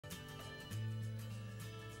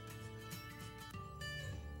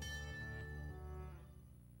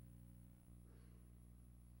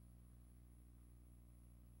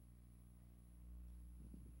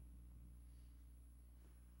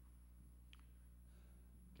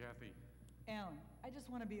Kathy. Alan, I just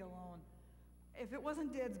want to be alone. If it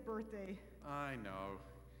wasn't Dad's birthday... I know.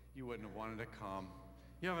 You wouldn't have wanted to come.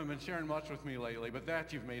 You haven't been sharing much with me lately, but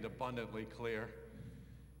that you've made abundantly clear.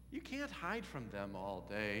 You can't hide from them all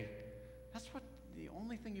day. That's what the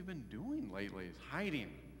only thing you've been doing lately is hiding.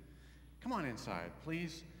 Come on inside,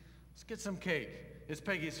 please. Let's get some cake. It's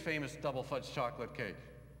Peggy's famous double fudge chocolate cake.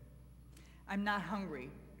 I'm not hungry.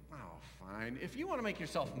 Oh, fine. If you want to make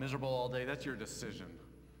yourself miserable all day, that's your decision.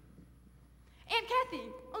 Aunt Kathy,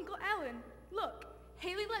 Uncle Alan, look.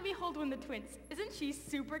 Haley let me hold one of the twins. Isn't she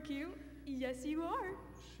super cute? Yes, you are.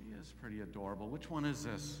 She is pretty adorable. Which one is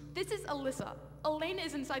this? This is Alyssa. Elena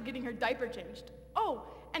is inside getting her diaper changed. Oh,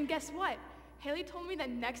 and guess what? Haley told me that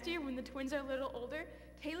next year when the twins are a little older,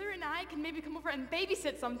 Taylor and I can maybe come over and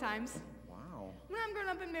babysit sometimes. Wow. When I'm grown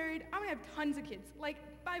up and married, I'm gonna have tons of kids, like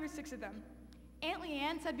 5 or 6 of them. Aunt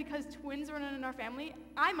Leanne said because twins run in our family,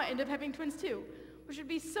 I might end up having twins too, which would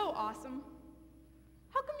be so awesome.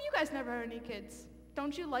 How come you guys never had any kids?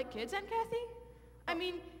 Don't you like kids, Aunt Kathy? I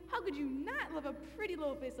mean, how could you not love a pretty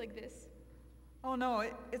little face like this? Oh, no,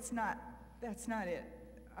 it's not. That's not it.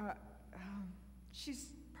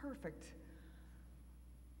 She's perfect.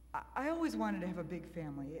 I always wanted to have a big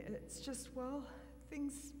family. It's just, well,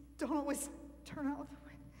 things don't always turn out the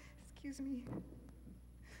way. Excuse me.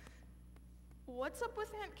 What's up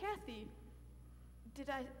with Aunt Kathy? Did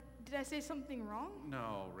I say something wrong?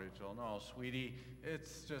 No, Rachel, no, sweetie.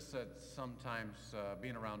 It's just that sometimes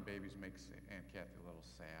being around babies makes Aunt Kathy a little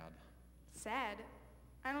sad. Sad?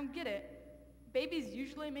 I don't get it. Babies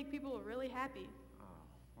usually make people really happy. Oh,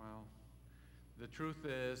 well, the truth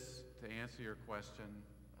is, to answer your question,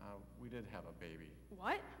 we did have a baby.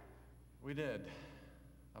 What? We did.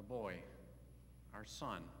 A boy. Our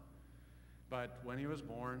son. But when he was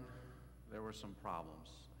born, there were some problems,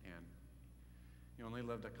 and he only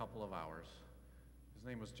lived a couple of hours. His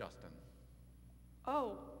name was Justin.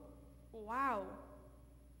 Oh, wow.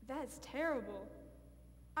 That's terrible.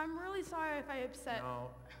 I'm really sorry if I upset... No,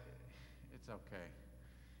 it's okay.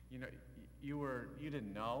 You know, you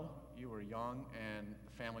didn't know, you were young, and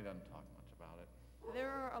the family doesn't talk much about it. There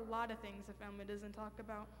are a lot of things the family doesn't talk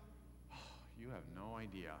about. You have no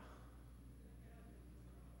idea.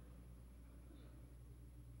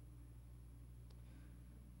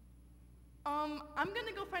 I'm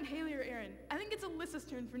gonna go find Haley or Aaron. I think it's Alyssa's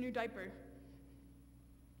turn for new diaper.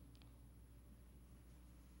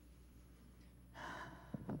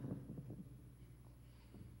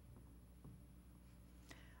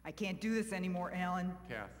 I can't do this anymore, Alan.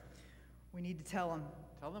 Kath. We need to tell him.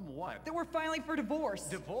 Tell them what? That we're filing for divorce.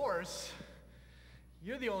 Divorce?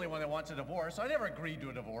 You're the only one that wants a divorce. I never agreed to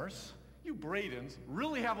a divorce. You Bradens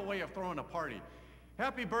really have a way of throwing a party.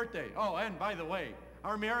 Happy birthday. Oh, and by the way,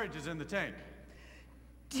 our marriage is in the tank.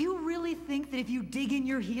 Do you really think that if you dig in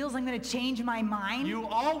your heels, I'm going to change my mind? You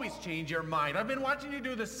always change your mind. I've been watching you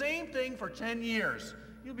do the same thing for 10 years.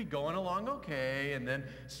 You'll be going along okay, and then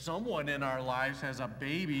someone in our lives has a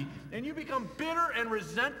baby, and you become bitter and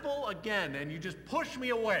resentful again, and you just push me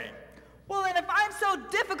away. Well, then if I'm so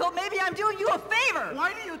difficult, maybe I'm doing you a favor.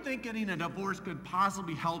 Why do you think getting a divorce could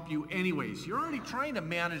possibly help you anyways? You're already trying to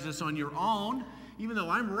manage this on your own, even though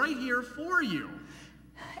I'm right here for you.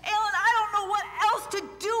 Alan, I don't know what else to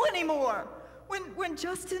do anymore. When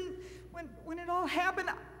Justin, when it all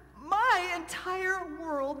happened, my entire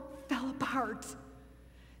world fell apart.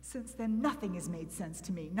 Since then, nothing has made sense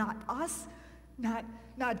to me. Not us, not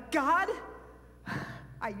God.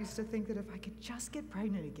 I used to think that if I could just get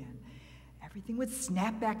pregnant again, everything would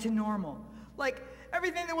snap back to normal. Like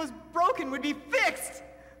everything that was broken would be fixed.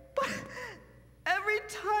 But every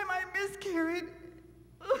time I miscarried,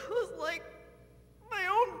 it was like my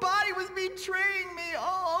own body was betraying me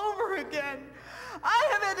all over again. I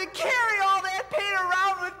have had to carry all that pain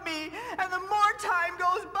around with me, and the more time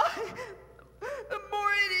goes by, the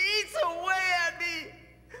more it eats away at me.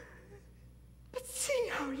 But see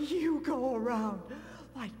how you go around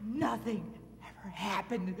like nothing ever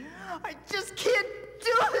happened. I just can't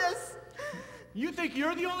do this. You think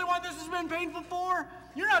you're the only one this has been painful for?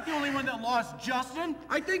 You're not the only one that lost Justin.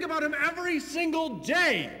 I think about him every single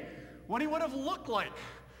day. What he would have looked like,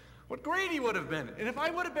 what grade he would have been, and if I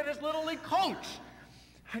would have been his little league coach.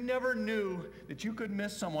 I never knew that you could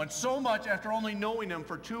miss someone so much after only knowing him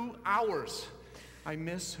for 2 hours. I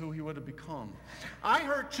miss who he would have become. I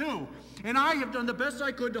hurt too, and I have done the best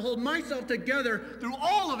I could to hold myself together through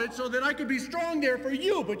all of it so that I could be strong there for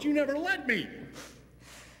you, but you never let me.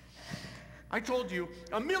 I told you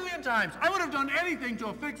 1,000,000 times I would have done anything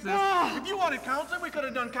to fix this. If you wanted counseling, we could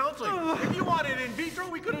have done counseling. If you wanted in vitro,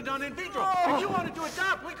 we could have done in vitro. If you wanted to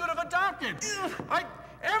adopt, we could have adopted.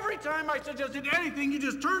 Every time I suggested anything, you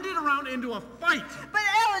just turned it around into a fight. But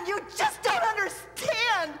Alan, you just don't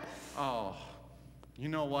understand. Oh, you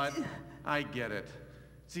know what? I get it.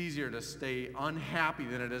 It's easier to stay unhappy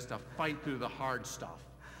than it is to fight through the hard stuff.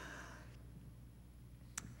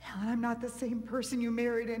 Alan, I'm not the same person you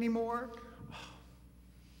married anymore.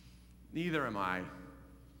 Neither am I.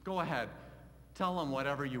 Go ahead. Tell them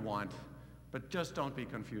whatever you want, but just don't be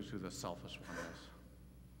confused who the selfish one is.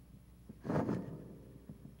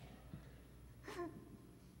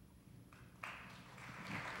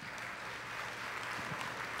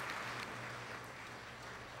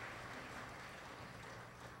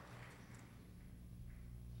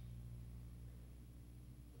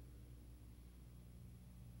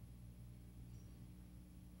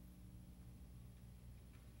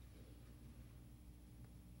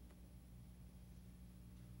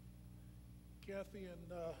 Kathy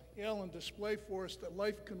and Alan display for us that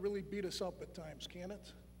life can really beat us up at times, can't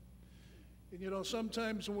it? And you know,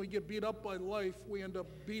 sometimes when we get beat up by life, we end up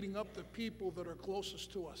beating up the people that are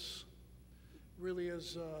closest to us. It really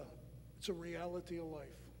is, it's a reality of life,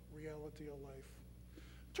 reality of life.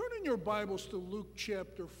 Turn in your Bibles to Luke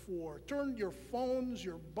chapter 4. Turn your phones,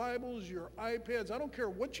 your Bibles, your iPads, I don't care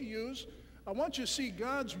what you use. I want you to see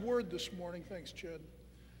God's word this morning. Thanks, Chad.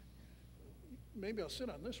 Maybe I'll sit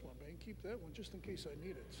on this one, but I can keep that one just in case I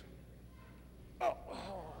need it. Oh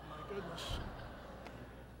my goodness.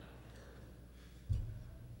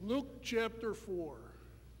 Luke chapter 4.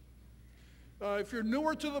 If you're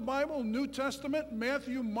newer to the Bible, New Testament,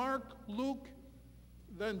 Matthew, Mark, Luke,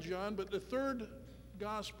 then John, but the third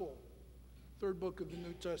gospel, third book of the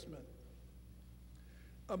New Testament.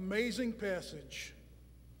 Amazing passage.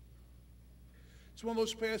 It's one of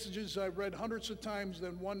those passages I've read hundreds of times.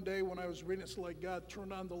 Then one day when I was reading, it's like God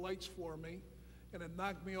turned on the lights for me, and it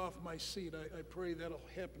knocked me off my seat. I pray that'll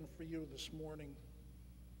happen for you this morning.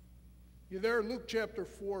 You there? Luke chapter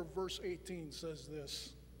 4, verse 18 says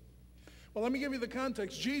this. Well, let me give you the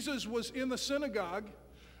context. Jesus was in the synagogue,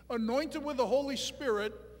 anointed with the Holy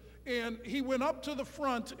Spirit, and he went up to the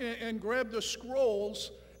front and grabbed the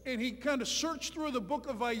scrolls, and he kind of searched through the book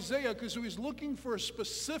of Isaiah because he was looking for a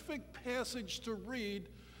specific passage to read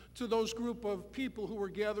to those group of people who were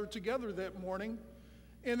gathered together that morning.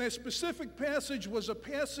 And that specific passage was a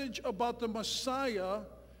passage about the Messiah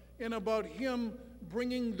and about him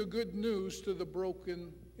bringing the good news to the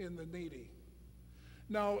broken and the needy.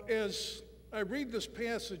 Now, as I read this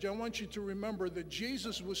passage, I want you to remember that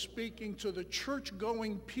Jesus was speaking to the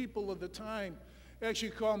church-going people of the time.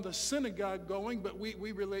 Actually call them the synagogue going, but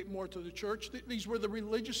we relate more to the church. These were the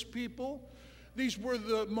religious people. These were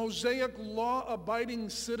the Mosaic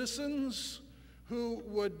law-abiding citizens who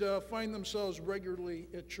would find themselves regularly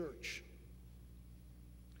at church.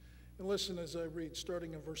 And listen as I read,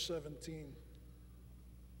 starting in verse 17.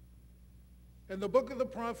 And the book of the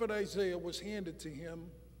prophet Isaiah was handed to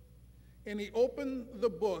him, and he opened the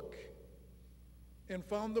book and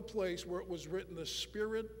found the place where it was written, "The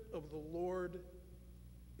Spirit of the Lord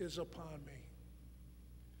is upon me,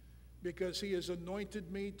 because he has anointed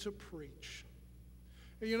me to preach."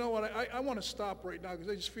 And you know what? I want to stop right now because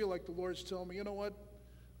I just feel like the Lord's telling me, you know what?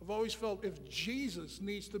 I've always felt if Jesus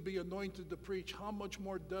needs to be anointed to preach, how much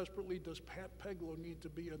more desperately does Pat Peglow need to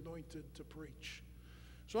be anointed to preach?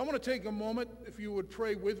 So I want to take a moment, if you would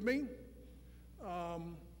pray with me.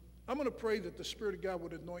 I'm going to pray that the Spirit of God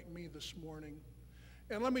would anoint me this morning.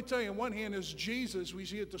 And let me tell you, on one hand is Jesus, we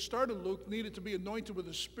see at the start of Luke, needed to be anointed with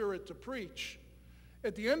the Spirit to preach.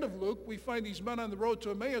 At the end of Luke, we find these men on the road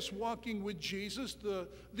to Emmaus walking with Jesus,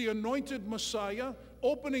 the anointed Messiah,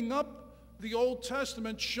 opening up the Old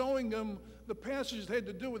Testament, showing them the passages that had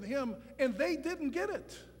to do with him, and they didn't get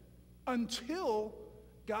it until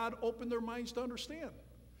God opened their minds to understand.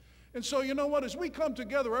 And so, you know what, as we come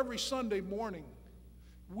together every Sunday morning,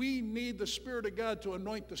 we need the Spirit of God to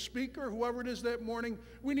anoint the speaker, whoever it is that morning.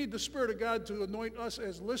 We need the Spirit of God to anoint us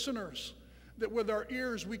as listeners, that with our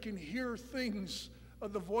ears we can hear things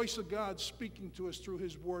of the voice of God speaking to us through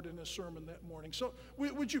his word in his sermon that morning. So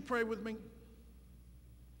would you pray with me?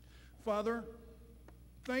 Father,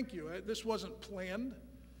 thank you. This wasn't planned,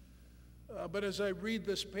 but as I read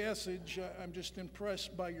this passage, I'm just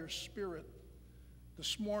impressed by your Spirit.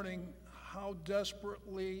 This morning, how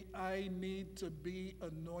desperately I need to be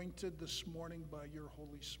anointed this morning by your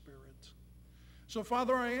Holy Spirit. So,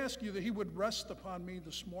 Father, I ask you that he would rest upon me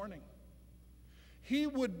this morning. He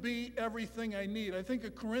would be everything I need. I think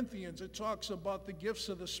of Corinthians, it talks about the gifts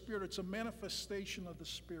of the Spirit. It's a manifestation of the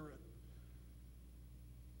Spirit.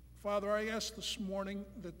 Father, I ask this morning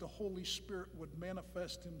that the Holy Spirit would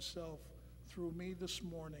manifest himself through me this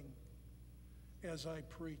morning as I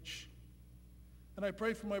preach. And I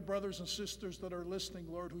pray for my brothers and sisters that are listening,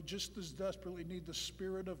 Lord, who just as desperately need the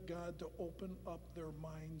Spirit of God to open up their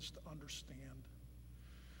minds to understand.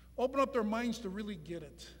 Open up their minds to really get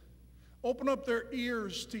it. Open up their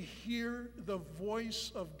ears to hear the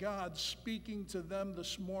voice of God speaking to them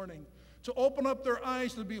this morning. To open up their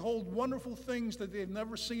eyes to behold wonderful things that they've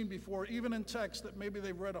never seen before, even in text that maybe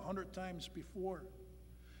they've read 100 times before.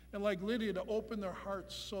 And like Lydia, to open their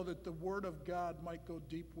hearts so that the Word of God might go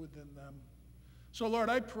deep within them. So Lord,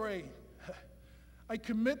 I pray, I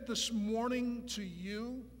commit this morning to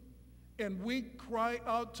you, and we cry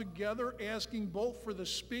out together, asking both for the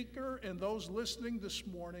speaker and those listening this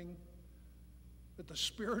morning, that the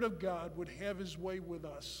Spirit of God would have his way with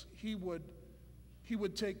us. He would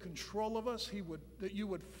take control of us. That you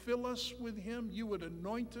would fill us with him. You would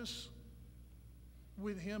anoint us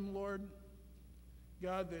with him, Lord.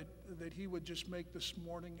 God, that he would just make this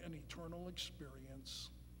morning an eternal experience.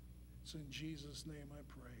 It's in Jesus' name I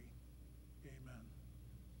pray. Amen.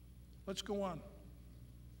 Let's go on.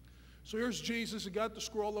 So here's Jesus. He got the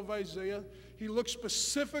scroll of Isaiah. He looked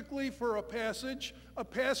specifically for a passage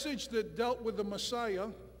that dealt with the Messiah.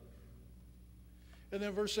 And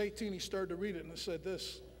then verse 18, he started to read it, and it said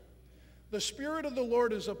this: "The Spirit of the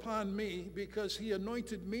Lord is upon me, because he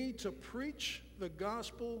anointed me to preach the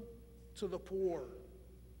gospel to the poor.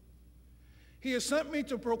 He has sent me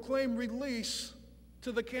to proclaim release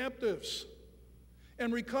to the captives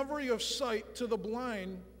and recovery of sight to the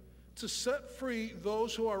blind, to set free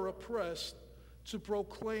those who are oppressed, to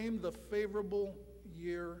proclaim the favorable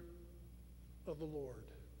year of the Lord."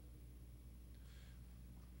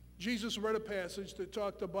 Jesus read a passage that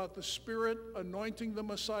talked about the Spirit anointing the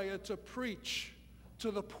Messiah to preach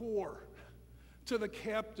to the poor, to the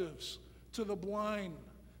captives, to the blind,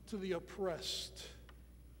 to the oppressed.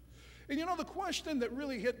 And you know, the question that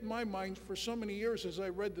really hit my mind for so many years as I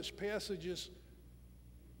read this passage is,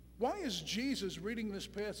 why is Jesus reading this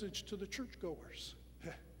passage to the churchgoers?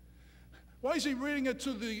 Why is he reading it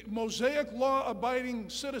to the Mosaic law-abiding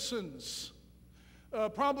citizens?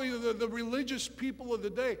 Probably the religious people of the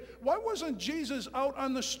day. Why wasn't Jesus out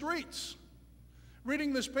on the streets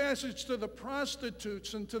reading this passage to the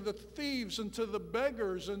prostitutes and to the thieves and to the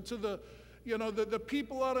beggars and to the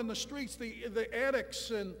people out on the streets, the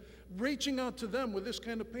addicts, and reaching out to them with this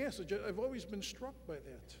kind of passage? I've always been struck by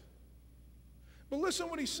that. But listen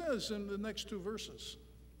what he says in the next two verses.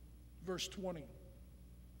 Verse 20.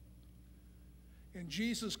 "And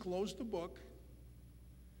Jesus closed the book,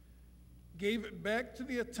 gave it back to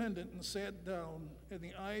the attendant, and sat down, and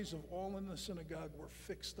the eyes of all in the synagogue were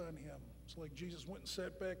fixed on him." It's like Jesus went and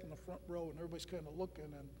sat back in the front row, and everybody's kind of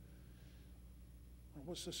looking, and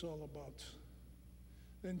what's this all about?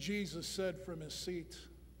 Then Jesus said from his seat,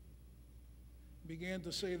 began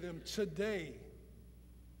to say to them, "Today,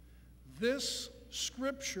 this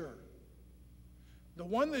scripture, the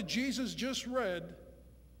one that Jesus just read,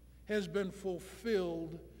 has been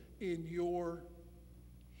fulfilled in your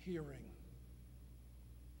hearing."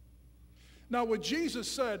 Now, what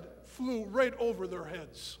Jesus said flew right over their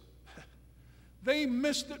heads. They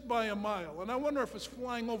missed it by a mile. And I wonder if it's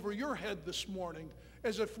flying over your head this morning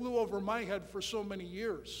as it flew over my head for so many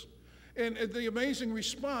years. And the amazing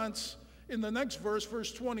response in the next verse,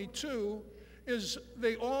 verse 22, is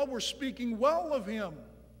they all were speaking well of him,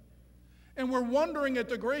 and were wondering at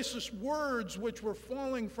the gracious words which were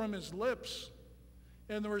falling from his lips.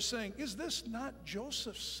 And they were saying, "Is this not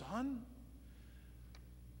Joseph's son?"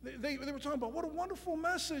 They were talking about what a wonderful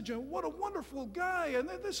message and what a wonderful guy, and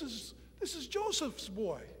this is Joseph's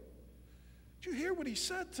boy. Did you hear what he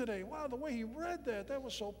said today? Wow, the way he read that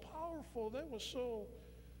was so powerful, that was so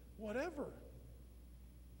whatever.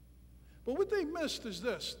 But what they missed is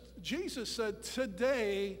this. Jesus said,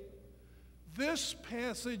 "Today, this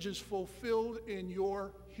passage is fulfilled in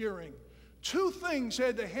your hearing." Two things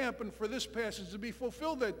had to happen for this passage to be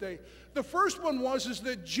fulfilled that day. The first one is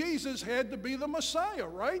that Jesus had to be the Messiah,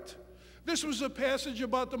 right? This was a passage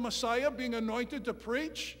about the Messiah being anointed to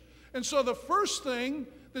preach. And so the first thing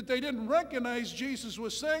that they didn't recognize Jesus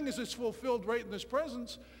was saying as it's fulfilled right in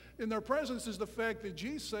their presence is the fact that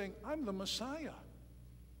Jesus is saying, "I'm the Messiah."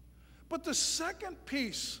 But the second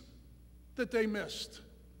piece that they missed,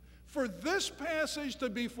 for this passage to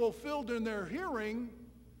be fulfilled in their hearing,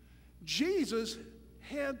 Jesus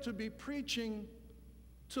had to be preaching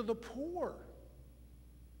to the poor,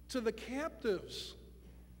 to the captives,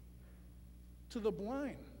 to the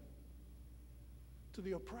blind, to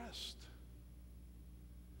the oppressed.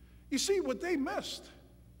 You see, what they missed,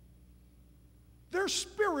 they're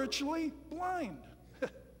spiritually blind.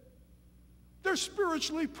 They're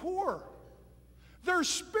spiritually poor. They're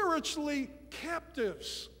spiritually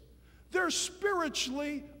captives. They're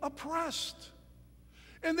spiritually oppressed.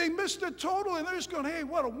 And they missed it totally. And they're just going, hey,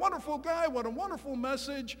 what a wonderful guy, what a wonderful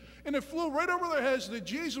message. And it flew right over their heads that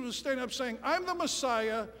Jesus was standing up saying, I'm the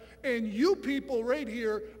Messiah, and you people right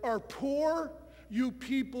here are poor. You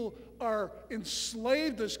people are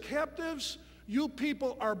enslaved as captives. You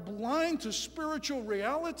people are blind to spiritual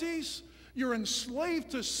realities. You're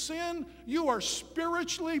enslaved to sin. You are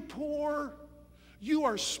spiritually poor. You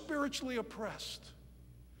are spiritually oppressed.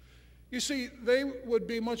 You see, they would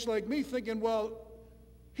be much like me thinking, well,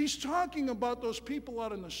 he's talking about those people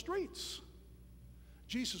out in the streets.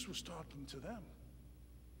 Jesus was talking to them.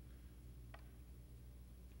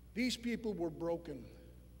 These people were broken.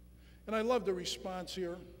 And I love the response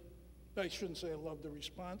here. I shouldn't say I love the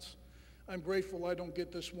response. I'm grateful I don't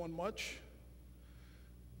get this one much.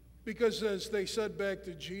 Because as they said back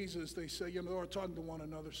to Jesus, they say, they were talking to one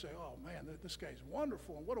another, say, oh man, this guy's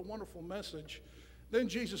wonderful, and what a wonderful message. Then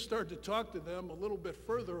Jesus started to talk to them a little bit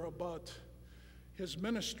further about his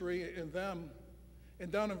ministry and them.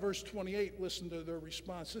 And down in verse 28, listen to their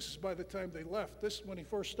response. This is by the time they left. This is when he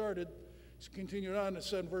first started. It's continued on, it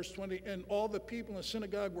said in verse 20, and all the people in the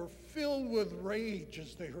synagogue were filled with rage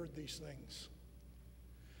as they heard these things.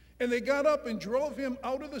 And they got up and drove him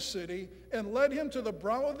out of the city and led him to the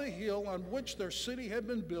brow of the hill on which their city had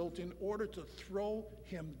been built in order to throw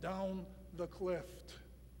him down the cliff.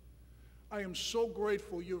 I am so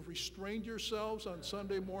grateful you've restrained yourselves on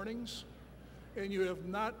Sunday mornings and you have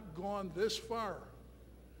not gone this far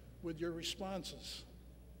with your responses.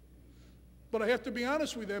 But I have to be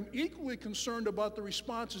honest with you, I'm equally concerned about the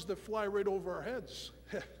responses that fly right over our heads.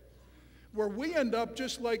 Where we end up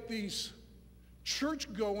just like these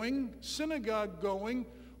church-going, synagogue-going,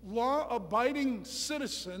 law-abiding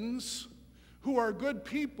citizens who are good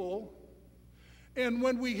people, and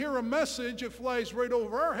when we hear a message, it flies right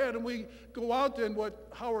over our head, and we go out in what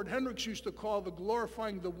Howard Hendricks used to call the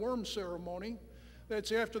glorifying the worm ceremony.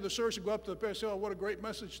 That's after the service, you go up to the pastor, oh, what a great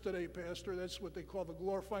message today, Pastor. That's what they call the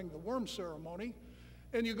glorifying the worm ceremony.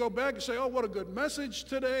 And you go back and say, oh, what a good message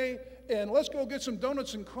today, and let's go get some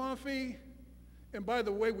donuts and coffee. And by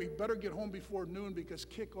the way, we better get home before noon because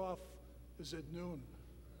kickoff is at noon.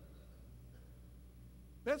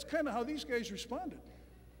 That's kind of how these guys responded.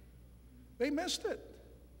 They missed it.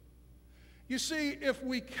 You see, if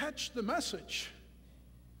we catch the message,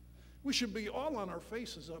 we should be all on our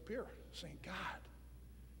faces up here saying, God,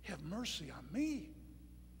 have mercy on me.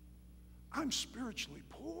 I'm spiritually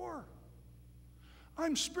poor.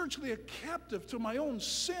 I'm spiritually a captive to my own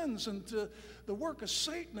sins and to the work of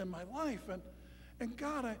Satan in my life. And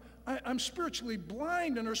God, I'm spiritually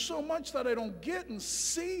blind, and there's so much that I don't get and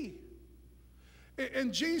see.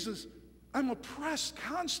 And Jesus, I'm oppressed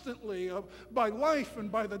constantly by life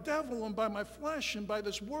and by the devil and by my flesh and by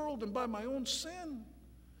this world and by my own sin.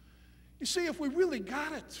 You see, if we really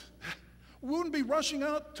got it, we wouldn't be rushing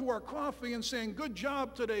out to our coffee and saying, good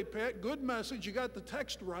job today, Pat, good message, you got the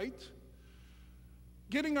text right.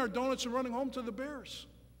 Getting our donuts and running home to the Bears.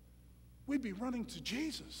 We'd be running to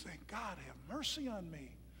Jesus saying, God, have mercy on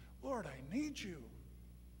me. Lord, I need you.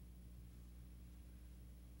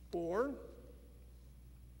 Or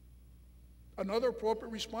another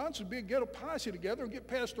appropriate response would be to get a posse together and get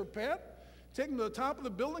Pastor Pat, take him to the top of the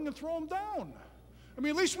building and throw him down. I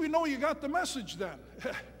mean, at least we know you got the message then.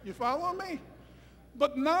 You follow me?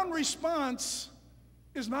 But non-response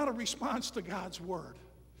is not a response to God's word.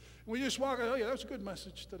 We just walk out, oh yeah, that was a good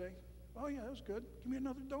message today. Oh yeah, that was good. Give me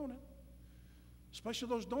another donut. Especially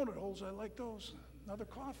those donut holes, I like those. Another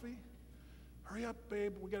coffee. Hurry up,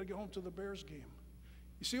 babe, we got to get home to the Bears game.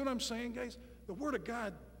 You see what I'm saying, guys? The Word of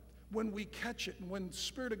God, when we catch it and when the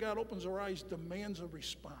Spirit of God opens our eyes, demands a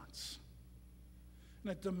response.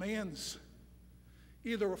 And it demands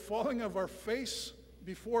either a falling of our face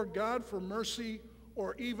before God for mercy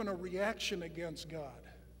or even a reaction against God.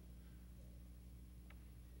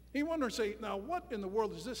 You wonder, say, now what in the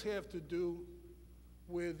world does this have to do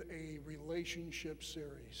with a relationship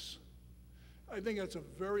series? I think that's a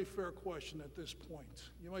very fair question at this point.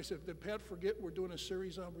 You might say, did Pat forget we're doing a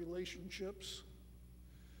series on relationships?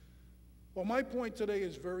 Well, my point today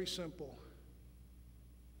is very simple.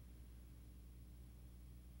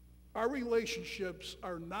 Our relationships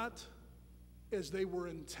are not as they were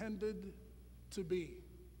intended to be,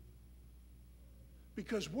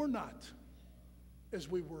 because we're not as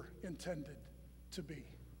we were intended to be.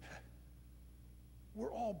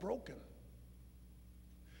 We're all broken.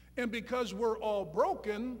 And because we're all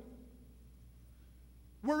broken,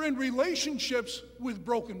 we're in relationships with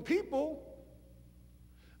broken people.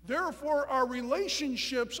 Therefore, our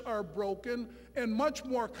relationships are broken and much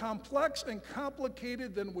more complex and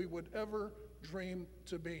complicated than we would ever dream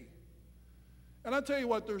to be. And I'll tell you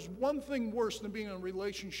what, there's one thing worse than being in a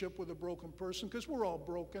relationship with a broken person, because we're all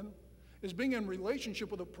broken, is being in a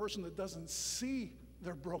relationship with a person that doesn't see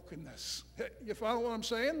their brokenness. You follow what I'm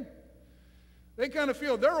saying? They kind of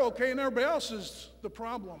feel they're okay and everybody else is the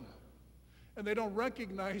problem. And they don't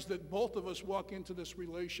recognize that both of us walk into this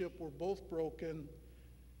relationship, we're both broken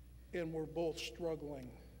and we're both struggling.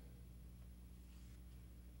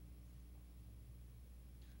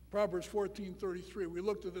 Proverbs 14:33, we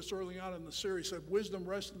looked at this early on in the series, said, wisdom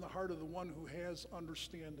rests in the heart of the one who has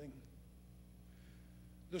understanding.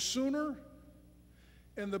 The sooner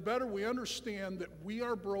and the better we understand that we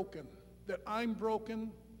are broken, that I'm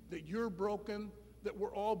broken, that you're broken, that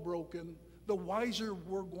we're all broken, the wiser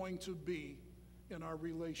we're going to be in our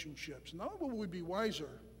relationships. Not only will we be wiser,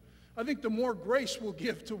 I think the more grace we'll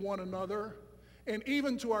give to one another and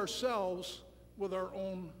even to ourselves with our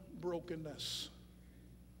own brokenness.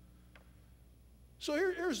 So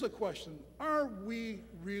here's the question. Are we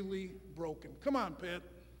really broken? Come on, Pat.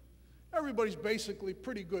 Everybody's basically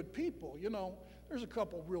pretty good people. You know, there's a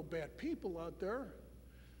couple real bad people out there.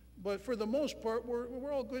 But for the most part,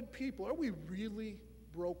 we're all good people. Are we really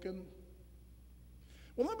broken?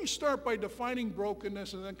 Well, let me start by defining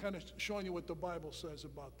brokenness and then kind of showing you what the Bible says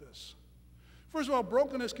about this. First of all,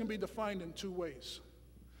 brokenness can be defined in two ways.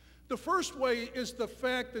 The first way is the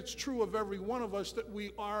fact that's true of every one of us, that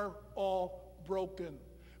we are all broken.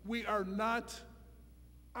 We are not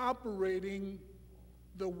operating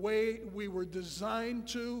the way we were designed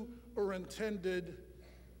to or intended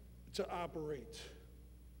to operate.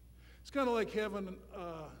 It's kind of like having an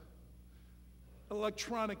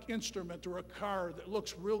electronic instrument or a car that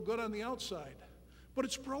looks real good on the outside, but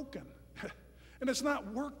it's broken and it's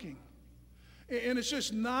not working. And it's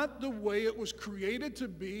just not the way it was created to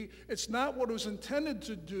be. It's not what it was intended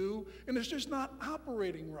to do, and it's just not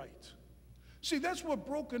operating right. See, that's what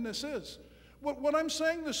brokenness is. What I'm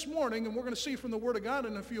saying this morning, and we're going to see from the Word of God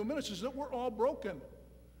in a few minutes, is that we're all broken.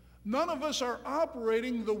 None of us are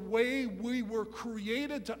operating the way we were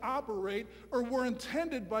created to operate or were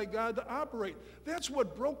intended by God to operate. That's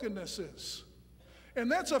what brokenness is. And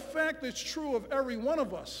that's a fact that's true of every one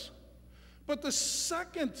of us. But the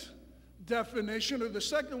second definition, or the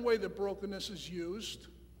second way that brokenness is used,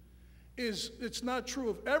 is it's not true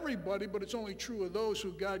of everybody, but it's only true of those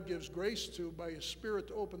who God gives grace to by His Spirit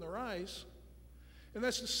to open their eyes. And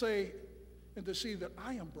that's to say and to see that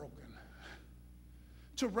I am broken.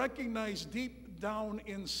 To recognize deep down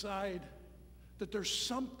inside that there's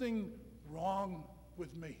something wrong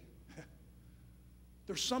with me.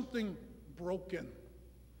 There's something broken.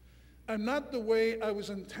 I'm not the way I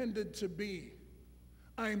was intended to be.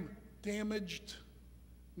 I'm damaged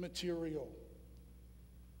material.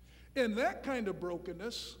 And that kind of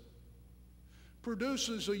brokenness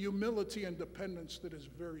produces a humility and dependence that is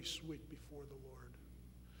very sweet before the Lord.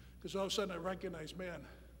 Because all of a sudden I recognize, man,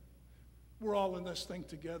 we're all in this thing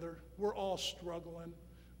together. We're all struggling.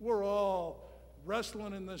 We're all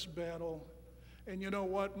wrestling in this battle. And you know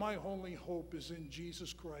what? My only hope is in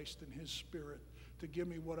Jesus Christ and His Spirit to give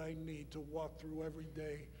me what I need to walk through every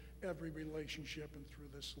day, every relationship, and through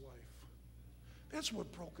this life. That's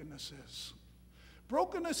what brokenness is.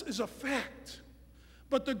 Brokenness is a fact.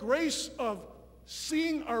 But the grace of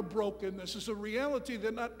seeing our brokenness is a reality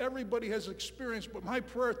that not everybody has experienced. But my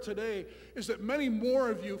prayer today is that many more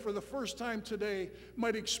of you, for the first time today,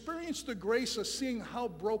 might experience the grace of seeing how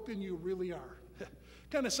broken you really are.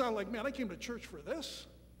 Kind of sound like, man, I came to church for this.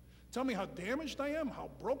 Tell me how damaged I am, how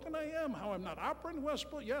broken I am, how I'm not operating well.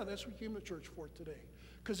 Yeah, that's what we came to church for today.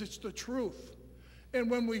 Because it's the truth. And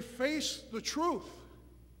when we face the truth,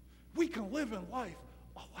 we can live in life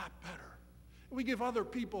a lot better. We give other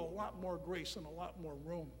people a lot more grace and a lot more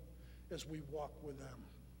room as we walk with them.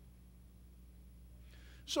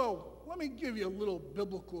 So let me give you a little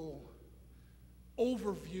biblical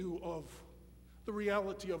overview of the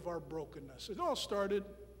reality of our brokenness. It all started,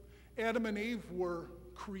 Adam and Eve were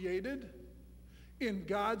created in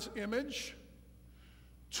God's image,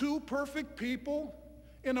 two perfect people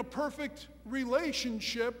in a perfect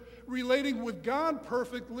relationship, relating with God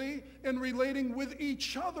perfectly and relating with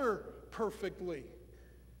each other perfectly.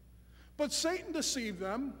 But Satan deceived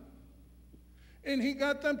them, and he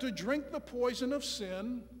got them to drink the poison of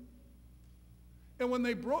sin. And when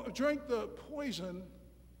they drank the poison,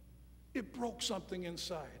 it broke something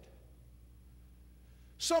inside.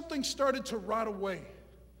 Something started to rot away.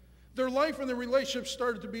 Their life and their relationship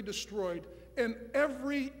started to be destroyed, and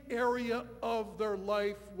every area of their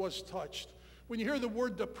life was touched. When you hear the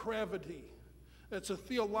word depravity, that's a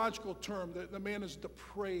theological term, that the man is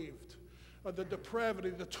depraved. the depravity,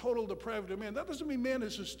 the total depravity of man. That doesn't mean man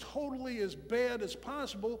is as totally as bad as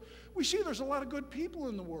possible. We see there's a lot of good people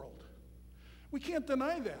in the world. We can't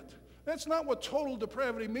deny that. That's not what total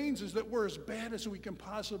depravity means, is that we're as bad as we can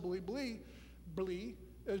possibly be,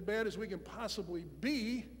 as bad as we can possibly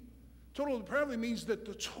be. Total depravity means that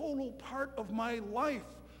the total part of my life,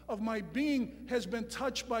 of my being, has been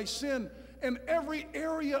touched by sin, and every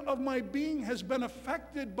area of my being has been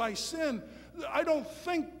affected by sin. I don't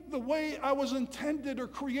think the way I was intended or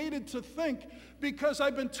created to think because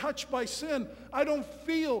I've been touched by sin. I don't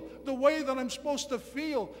feel the way that I'm supposed to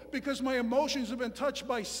feel because my emotions have been touched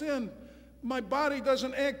by sin. My body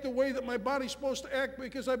doesn't act the way that my body's supposed to act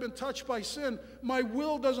because I've been touched by sin. My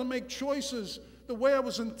will doesn't make choices the way I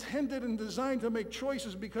was intended and designed to make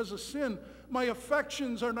choices because of sin. My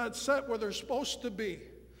affections are not set where they're supposed to be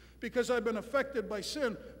because I've been affected by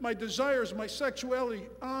sin. My desires, my sexuality,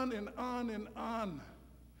 on and on and on,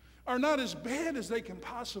 are not as bad as they can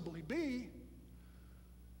possibly be,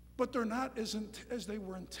 but they're not as they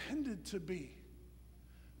were intended to be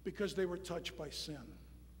because they were touched by sin.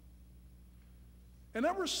 And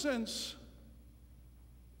ever since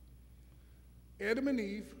Adam and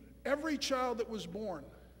Eve, every child that was born,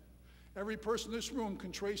 every person in this room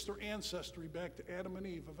can trace their ancestry back to Adam and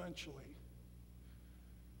Eve eventually.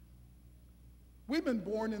 We've been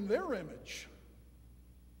born in their image.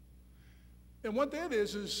 And what that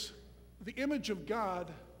is the image of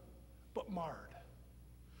God, but marred.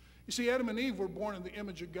 You see, Adam and Eve were born in the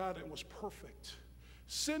image of God and it was perfect.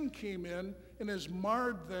 Sin came in and has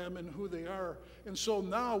marred them and who they are. And so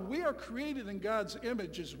now we are created in God's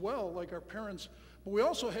image as well, like our parents. But we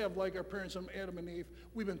also have, like our parents, Adam and Eve,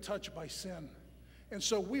 we've been touched by sin. And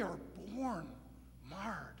so we are born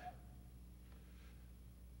marred.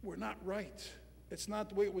 We're not right. It's not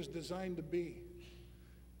the way it was designed to be.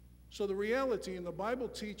 So the reality, and the Bible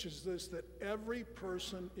teaches this, that every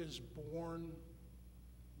person is born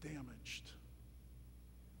damaged.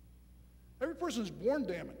 Every person is born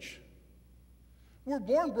damaged. We're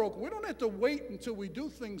born broken. We don't have to wait until we do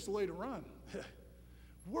things later on.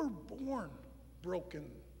 We're born broken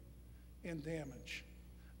and damaged,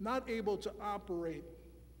 not able to operate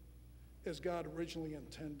as God originally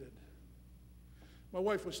intended. My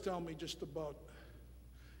wife was telling me just about,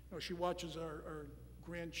 she watches our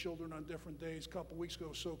grandchildren on different days. A couple weeks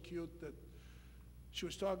ago, so cute that she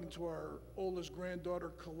was talking to our oldest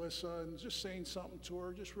granddaughter, Calissa, and just saying something to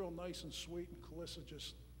her, just real nice and sweet, and Calissa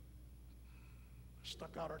just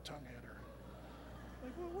stuck out her tongue at her.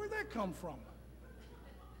 Like, well, where'd that come from?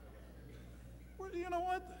 You know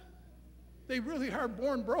what? They really are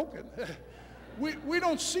born broken. We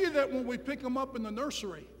don't see that when we pick them up in the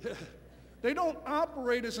nursery. They don't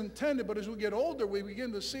operate as intended, but as we get older, we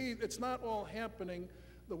begin to see it's not all happening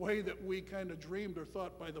the way that we kind of dreamed or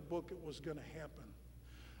thought by the book it was going to happen.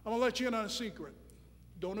 I'm going to let you in on a secret.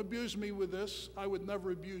 Don't abuse me with this. I would never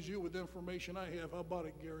abuse you with information I have. How about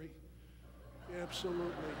it, Gary?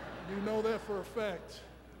 Absolutely. You know that for a fact.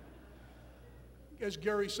 As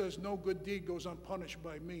Gary says, no good deed goes unpunished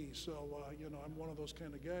by me. So, I'm one of those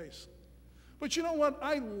kind of guys. But you know what?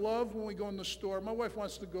 I love when we go in the store. My wife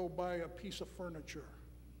wants to go buy a piece of furniture.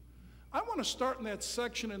 I want to start in that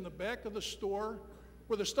section in the back of the store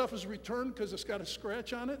where the stuff is returned because it's got a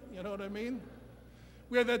scratch on it. You know what I mean?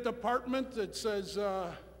 We have that department that says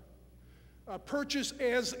purchase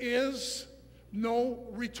as is, no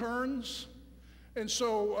returns. And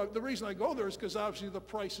so the reason I go there is because obviously the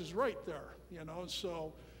price is right there,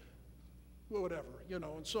 so whatever,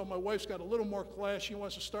 And so my wife's got a little more class. She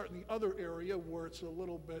wants to start in the other area where it's a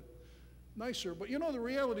little bit nicer. But the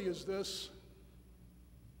reality is this.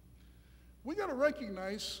 We got to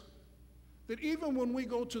recognize that even when we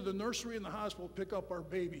go to the nursery and the hospital to pick up our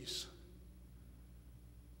babies,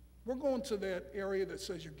 we're going to that area that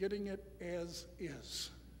says you're getting it as is.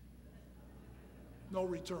 No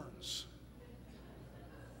returns.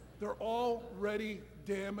 They're already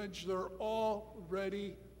damaged. They're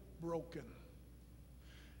already broken.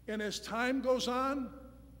 And as time goes on,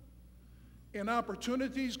 and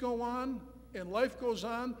opportunities go on, and life goes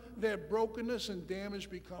on, that brokenness and damage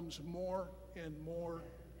becomes more and more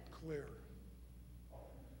clear.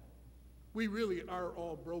 We really are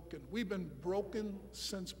all broken. We've been broken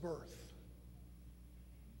since birth.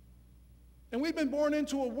 And we've been born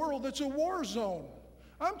into a world that's a war zone.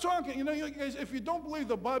 I'm talking, guys, if you don't believe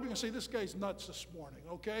the Bible, you can say, this guy's nuts this morning,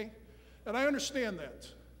 okay? And I understand that.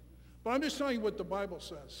 But I'm just telling you what the Bible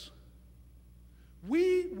says.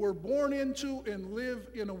 We were born into and live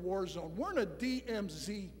in a war zone. We're in a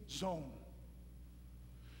DMZ zone.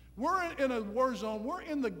 We're in a war zone. We're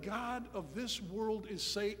in the God of this world is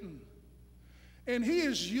Satan. And he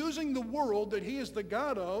is using the world that he is the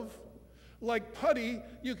God of, like putty.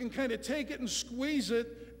 You can kind of take it and squeeze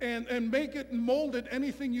it and make it and mold it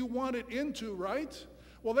anything you want it into, right?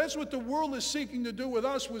 Well, that's what the world is seeking to do with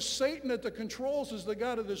us, with Satan at the controls as the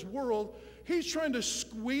God of this world. He's trying to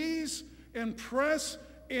squeeze and press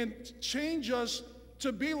and change us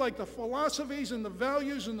to be like the philosophies and the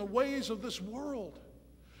values and the ways of this world.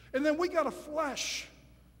 And then we got a flesh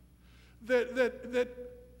that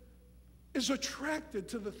is attracted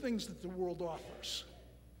to the things that the world offers.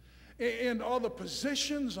 And all the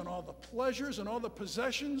positions and all the pleasures and all the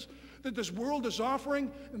possessions that this world is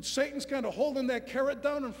offering, and Satan's kind of holding that carrot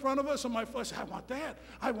down in front of us, and my flesh, I want that,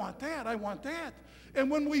 I want that, I want that. And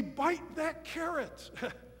when we bite that carrot,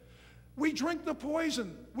 we drink the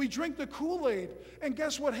poison, we drink the Kool-Aid, and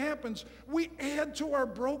guess what happens? We add to our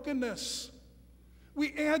brokenness.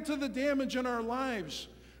 We add to the damage in our lives.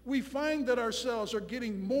 We find that ourselves are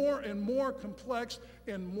getting more and more complex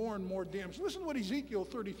and more damaged. Listen to what Ezekiel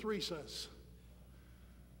 33 says.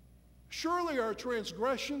 Surely our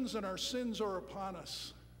transgressions and our sins are upon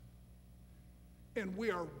us, and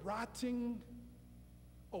we are rotting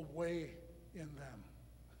away in them.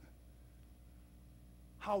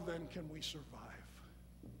 How then can we survive?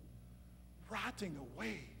 Rotting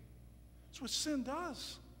away. That's what sin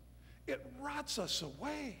does. It rots us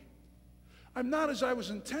away. I'm not as I was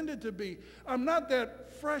intended to be. I'm not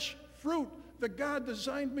that fresh fruit that God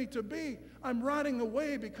designed me to be. I'm rotting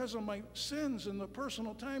away because of my sins and the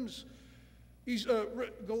personal times.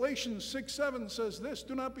 Galatians 6:7 says this,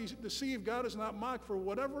 do not be deceived, God is not mocked, for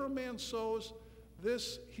whatever a man sows,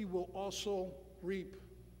 this he will also reap.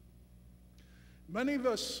 Many of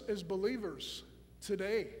us as believers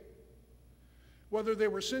today, whether they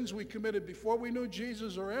were sins we committed before we knew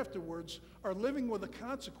Jesus or afterwards, are living with the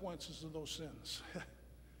consequences of those sins.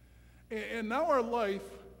 And now our life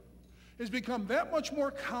has become that much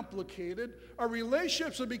more complicated. Our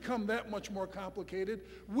relationships have become that much more complicated.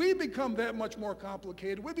 We become that much more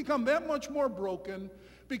complicated. We become that much more broken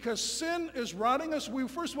because sin is rotting us.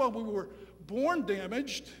 First of all, we were born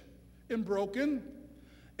damaged and broken.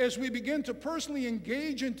 As we begin to personally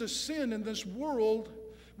engage into sin in this world,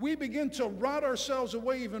 we begin to rot ourselves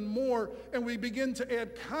away even more, and we begin to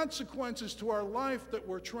add consequences to our life that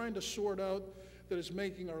we're trying to sort out, that is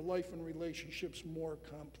making our life and relationships more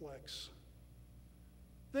complex.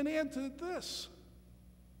 Then add to this.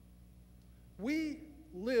 We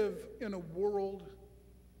live in a world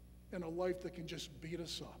and a life that can just beat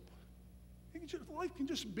us up. Life can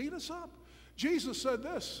just beat us up. Jesus said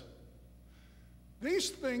this, these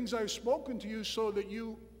things I've spoken to you so that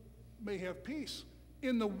you may have peace.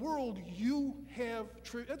 In the world you have,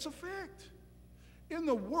 that's a fact. In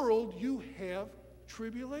the world you have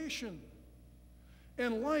tribulation.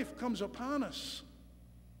 And life comes upon us.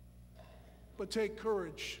 But take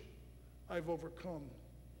courage, I've overcome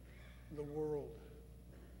the world.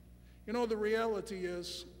 You know, the reality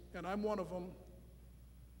is, and I'm one of them,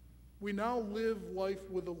 we now live life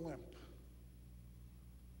with a limp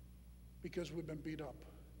because we've been beat up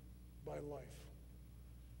by life.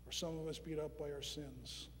 Or some of us beat up by our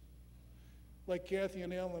sins. Like Kathy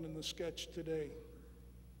and Alan in the sketch today.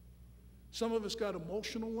 Some of us got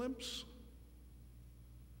emotional limps.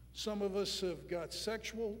 Some of us have got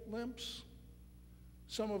sexual limps.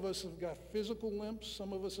 Some of us have got physical limps.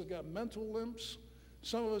 Some of us have got mental limps.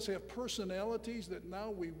 Some of us have personalities that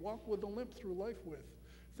now we walk with a limp through life with.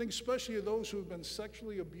 Think especially of those who have been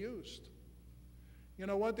sexually abused. You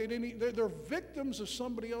know what? They're victims of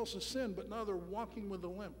somebody else's sin, but now they're walking with a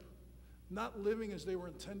limp, not living as they were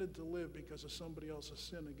intended to live because of somebody else's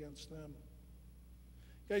sin against them.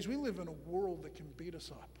 Guys, we live in a world that can beat us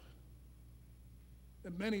up.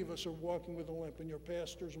 And many of us are walking with a limp, and your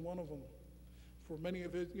pastor's one of them. For many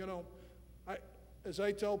of it, you know, as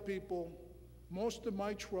I tell people, most of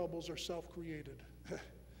my troubles are self-created.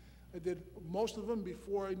 I did most of them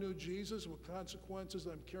before I knew Jesus with consequences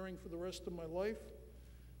I'm carrying for the rest of my life.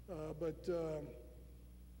 But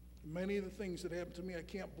many of the things that happen to me, I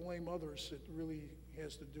can't blame others. It really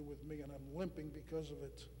has to do with me, and I'm limping because of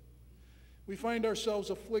it. We find ourselves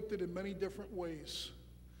afflicted in many different ways.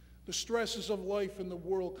 The stresses of life in the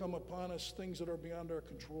world come upon us, things that are beyond our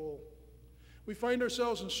control. We find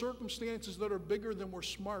ourselves in circumstances that are bigger than we're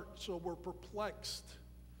smart, so we're perplexed.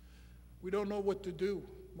 We don't know what to do.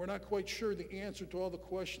 We're not quite sure the answer to all the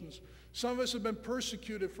questions. Some of us have been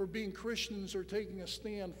persecuted for being Christians or taking a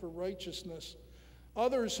stand for righteousness.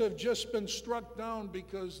 Others have just been struck down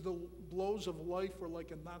because the blows of life are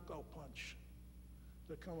like a knockout punch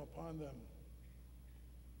that come upon them.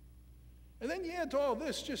 And then you add to all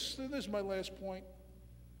this, this is my last point,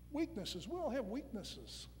 weaknesses. We all have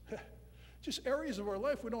weaknesses. just areas of our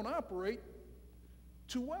life we don't operate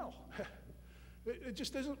too well. It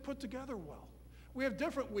just isn't put together well. We have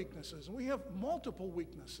different weaknesses, and we have multiple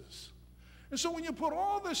weaknesses. And so when you put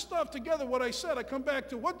all this stuff together, what I said, I come back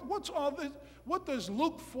to what's all this, what does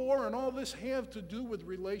Luke 4 and all this have to do with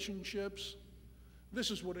relationships?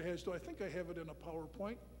 This is what it has to do. I think I have it in a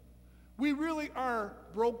PowerPoint. We really are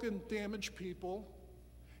broken, damaged people.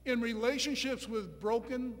 In relationships with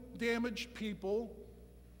broken, damaged people,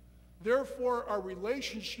 therefore our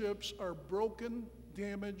relationships are broken,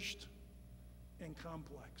 damaged, and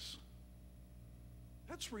complex.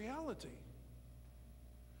 That's reality.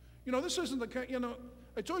 You know, this isn't the kind,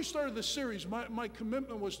 I told you started this series, my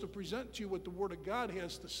commitment was to present to you what the Word of God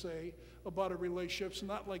has to say about our relationships,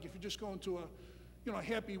 not like if you're just going to a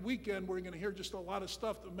happy weekend where you're going to hear just a lot of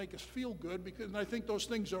stuff that make us feel good, and I think those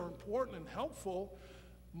things are important and helpful.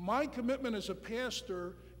 My commitment as a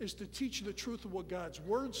pastor is to teach you the truth of what God's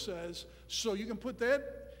Word says, so you can put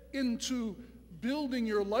that into building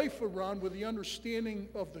your life around with the understanding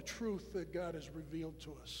of the truth that God has revealed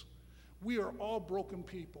to us. We are all broken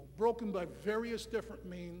people, broken by various different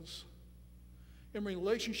means. In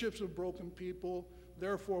relationships with broken people,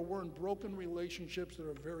 therefore we're in broken relationships that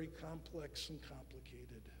are very complex and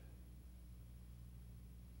complicated.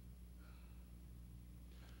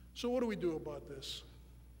 So what do we do about this?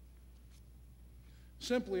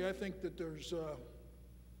 Simply, I think that there's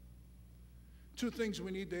two things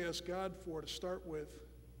we need to ask God for to start with.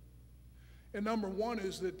 And number one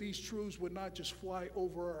is that these truths would not just fly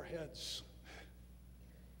over our heads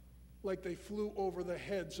like they flew over the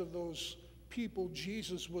heads of those people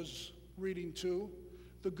Jesus was reading to,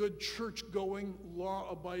 the good church-going,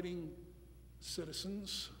 law-abiding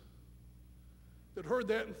citizens that heard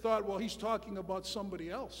that and thought, well, he's talking about somebody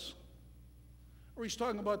else. Or he's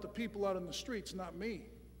talking about the people out in the streets, not me.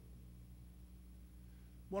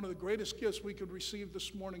 One of the greatest gifts we could receive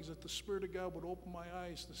this morning is that the Spirit of God would open my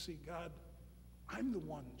eyes to see, God, I'm the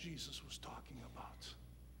one Jesus was talking about.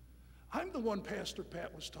 I'm the one Pastor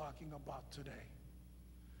Pat was talking about today.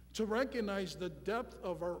 To recognize the depth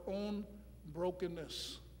of our own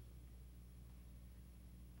brokenness.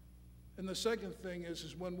 And the second thing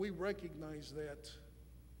is when we recognize that,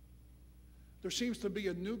 there seems to be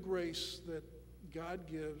a new grace that God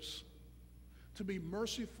gives to be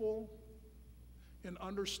merciful and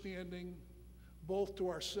understanding both to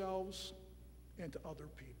ourselves and to other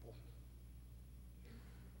people.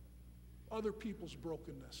 Other people's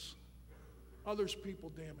brokenness, others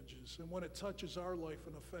people's damages. And when it touches our life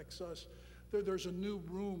and affects us, there's a new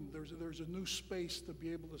room, there's a new space to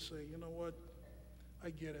be able to say, you know what,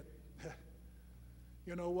 I get it.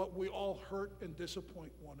 You know what, we all hurt and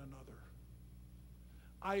disappoint one another.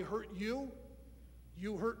 I hurt you,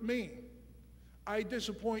 you hurt me. I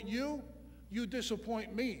disappoint you, you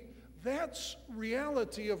disappoint me. That's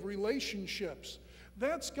reality of relationships.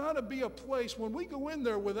 That's got to be a place when we go in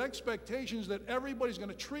there with expectations that everybody's going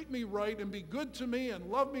to treat me right and be good to me and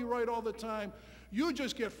love me right all the time. You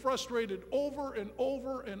just get frustrated over and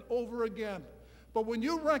over and over again. But when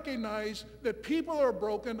you recognize that people are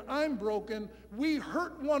broken, I'm broken, we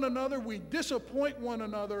hurt one another, we disappoint one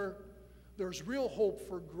another, there's real hope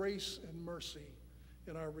for grace and mercy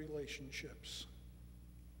in our relationships.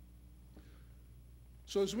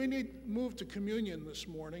 So as we move to communion this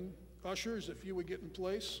morning, ushers, if you would get in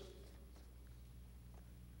place.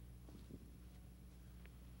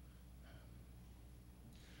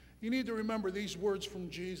 You need to remember these words from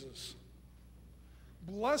Jesus.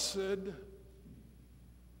 Blessed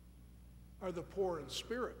are the poor in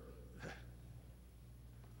spirit.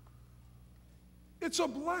 It's a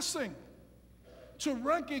blessing to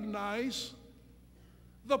recognize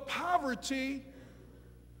the poverty,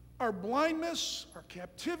 our blindness, our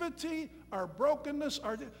captivity, our brokenness,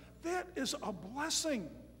 that is a blessing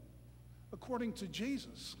according to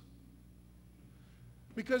Jesus.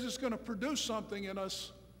 Because it's going to produce something in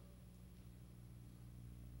us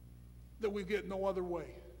that we get no other way.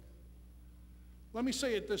 Let me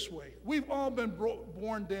say it this way. We've all been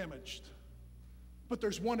born damaged, but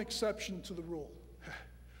there's one exception to the rule.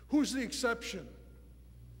 Who's the exception?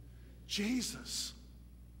 Jesus.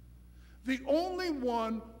 The only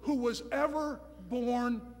one who was ever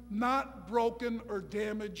born not broken or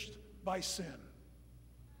damaged by sin.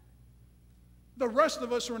 The rest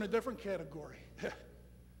of us are in a different category.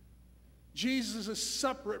 Jesus is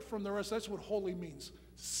separate from the rest. That's what holy means.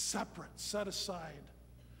 Separate, set aside.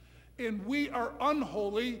 And we are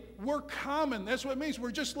unholy. We're common. That's what it means.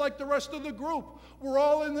 We're just like the rest of the group. We're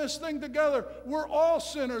all in this thing together. We're all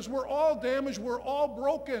sinners. We're all damaged. We're all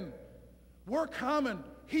broken. We're common.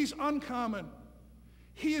 He's uncommon.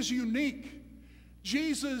 He is unique.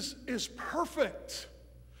 Jesus is perfect,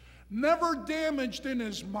 never damaged in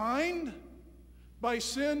his mind by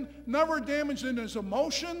sin, never damaged in his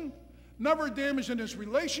emotion, never damaged in his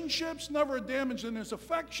relationships, never damaged in his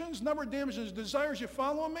affections, never damaged in his desires. You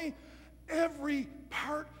follow me? Every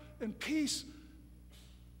part and piece,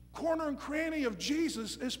 corner and cranny of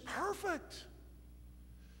Jesus is perfect.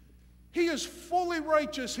 He is fully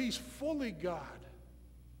righteous. He's fully God.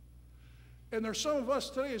 And there's some of us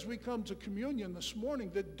today as we come to communion this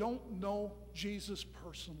morning that don't know Jesus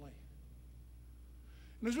personally.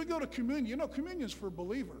 And as we go to communion, you know, communion is for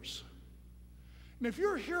believers. And if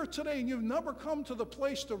you're here today and you've never come to the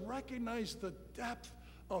place to recognize the depth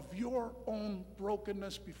of your own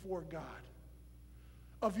brokenness before God,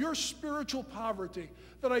 of your spiritual poverty,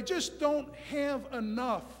 that I just don't have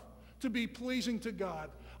enough to be pleasing to God.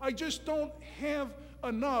 I just don't have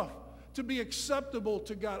enough to be acceptable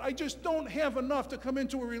to God. I just don't have enough to come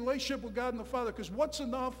into a relationship with God and the Father, because what's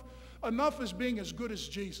enough? Enough is being as good as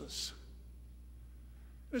Jesus.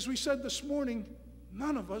 As we said this morning,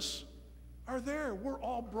 none of us are there. We're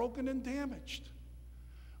all broken and damaged.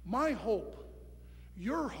 My hope,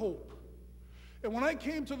 your hope, and when I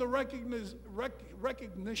came to the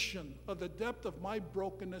recognition of the depth of my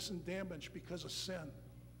brokenness and damage because of sin,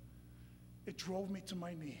 it drove me to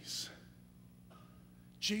my knees.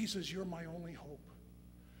 Jesus, you're my only hope.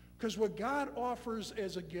 Because what God offers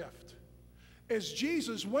as a gift, as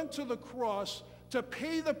Jesus went to the cross to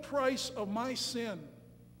pay the price of my sin,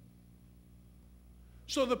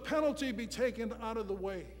 so the penalty be taken out of the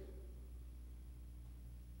way,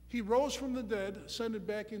 he rose from the dead, ascended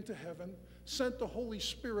back into heaven, sent the Holy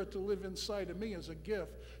Spirit to live inside of me as a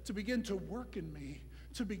gift, to begin to work in me,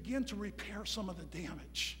 to begin to repair some of the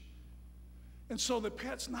damage. And so that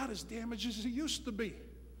Pat's not as damaged as he used to be.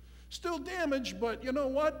 Still damaged, but you know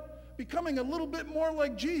what? Becoming a little bit more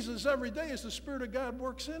like Jesus every day as the Spirit of God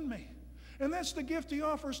works in me. And that's the gift he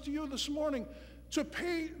offers to you this morning. To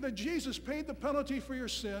pay that Jesus paid the penalty for your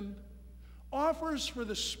sin, offers for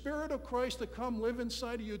the Spirit of Christ to come live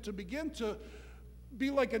inside of you, to begin to be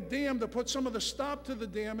like a dam to put some of the stop to the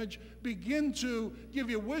damage, begin to give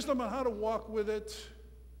you wisdom on how to walk with it,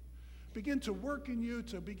 begin to work in you,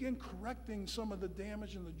 to begin correcting some of the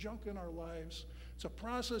damage and the junk in our lives. It's a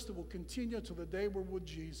process that will continue to the day we're with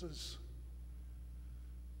Jesus.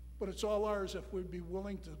 But it's all ours if we'd be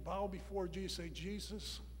willing to bow before Jesus, say,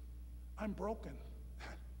 Jesus, I'm broken.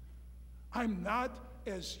 I'm not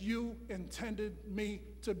as you intended me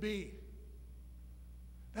to be.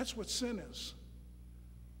 That's what sin is.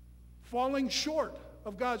 Falling short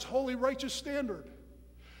of God's holy, righteous standard.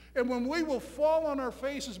 And when we will fall on our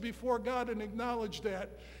faces before God and acknowledge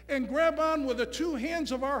that, and grab on with the two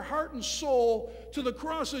hands of our heart and soul to the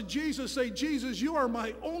cross of Jesus, say, Jesus, you are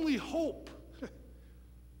my only hope.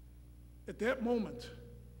 At that moment,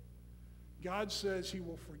 God says he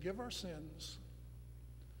will forgive our sins,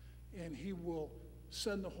 and he will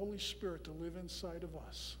send the Holy Spirit to live inside of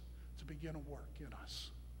us, to begin a work in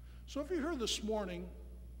us. So if you're here this morning,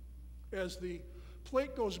 as the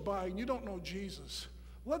plate goes by and you don't know Jesus,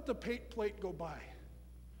 let the plate go by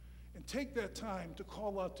and take that time to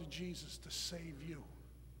call out to Jesus to save you.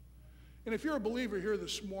 And if you're a believer here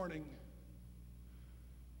this morning,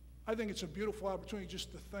 I think it's a beautiful opportunity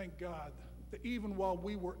just to thank God that even while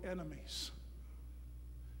we were enemies,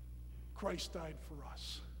 Christ died for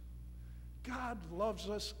us. God loves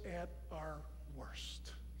us at our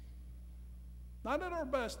worst. Not at our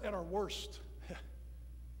best, at our worst.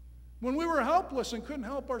 When we were helpless and couldn't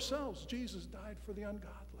help ourselves, Jesus died for the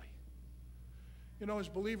ungodly. You know, as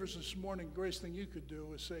believers this morning, the greatest thing you could do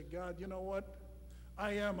is say, God, you know what?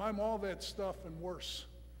 I'm all that stuff and worse.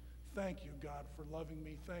 Thank you, God, for loving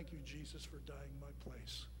me. Thank you, Jesus, for dying in my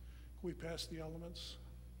place. Can we pass the elements?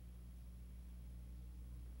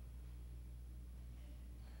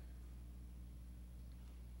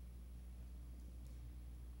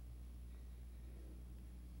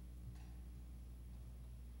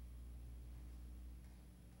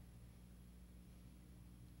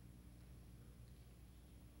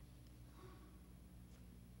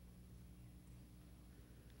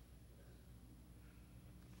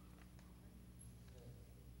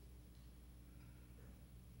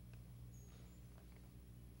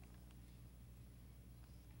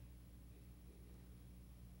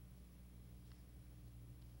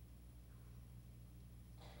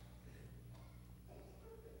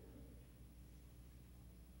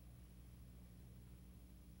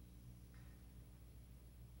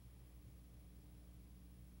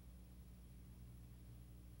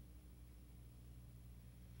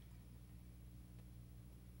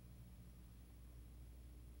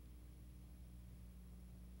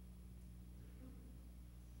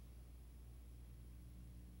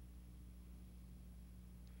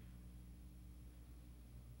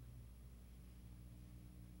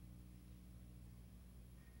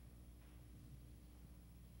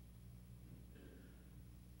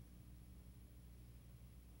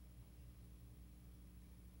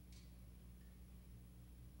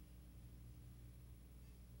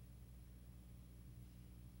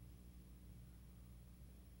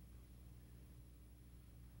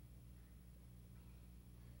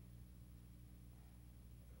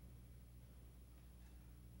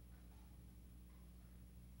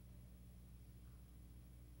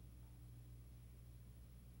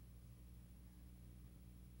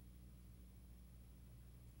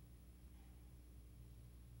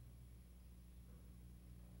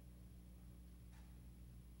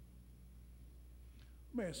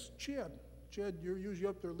 me ask Chad. Chad, you're usually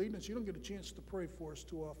up there leading us. You don't get a chance to pray for us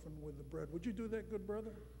too often with the bread. Would you do that, good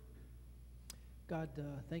brother? God,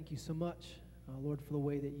 thank you so much, Lord, for the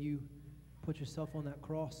way that you put yourself on that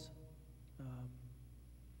cross.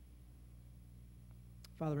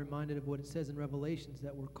 Father, reminded of what it says in Revelations,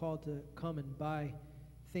 that we're called to come and buy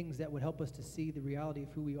things that would help us to see the reality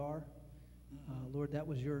of who we are. Lord, that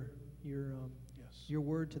was your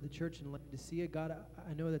word to the church in Laodicea. God,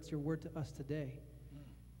 I know that's your word to us today.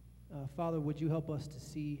 Father, would you help us to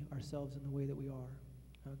see ourselves in the way that we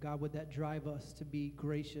are? God, would that drive us to be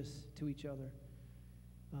gracious to each other?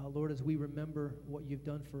 Lord, as we remember what you've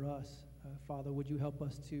done for us, Father, would you help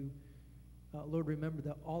us to, Lord, remember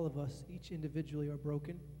that all of us, each individually, are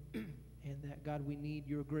broken, and that, God, we need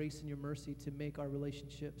your grace and your mercy to make our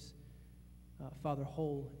relationships, Father,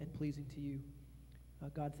 whole and pleasing to you.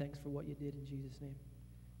 God, thanks for what you did in Jesus' name.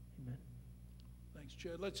 Amen. Thanks,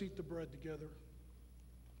 Chad. Let's eat the bread together.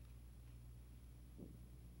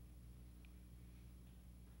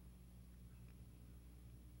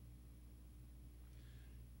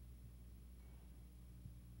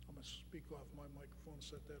 I'm going to speak off my microphone,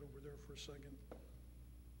 set that over there for a second.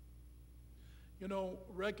 You know,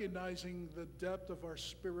 recognizing the depth of our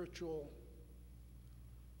spiritual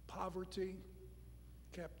poverty,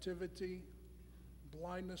 captivity,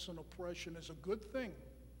 blindness, and oppression is a good thing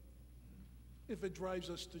if it drives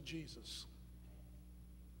us to Jesus.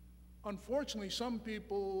 Unfortunately, some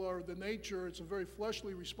people are the nature, it's a very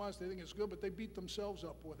fleshly response, they think it's good, but they beat themselves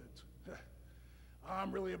up with it.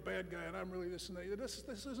 I'm really a bad guy, and I'm really this and that. This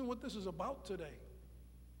isn't what this is about today.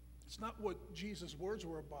 It's not what Jesus' words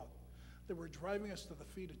were about. They were driving us to the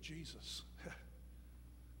feet of Jesus to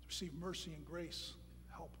receive mercy and grace,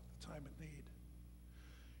 help at the time of need.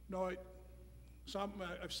 You know,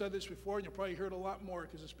 I've said this before, and you'll probably hear it a lot more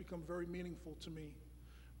because it's become very meaningful to me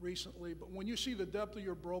recently. But when you see the depth of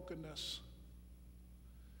your brokenness,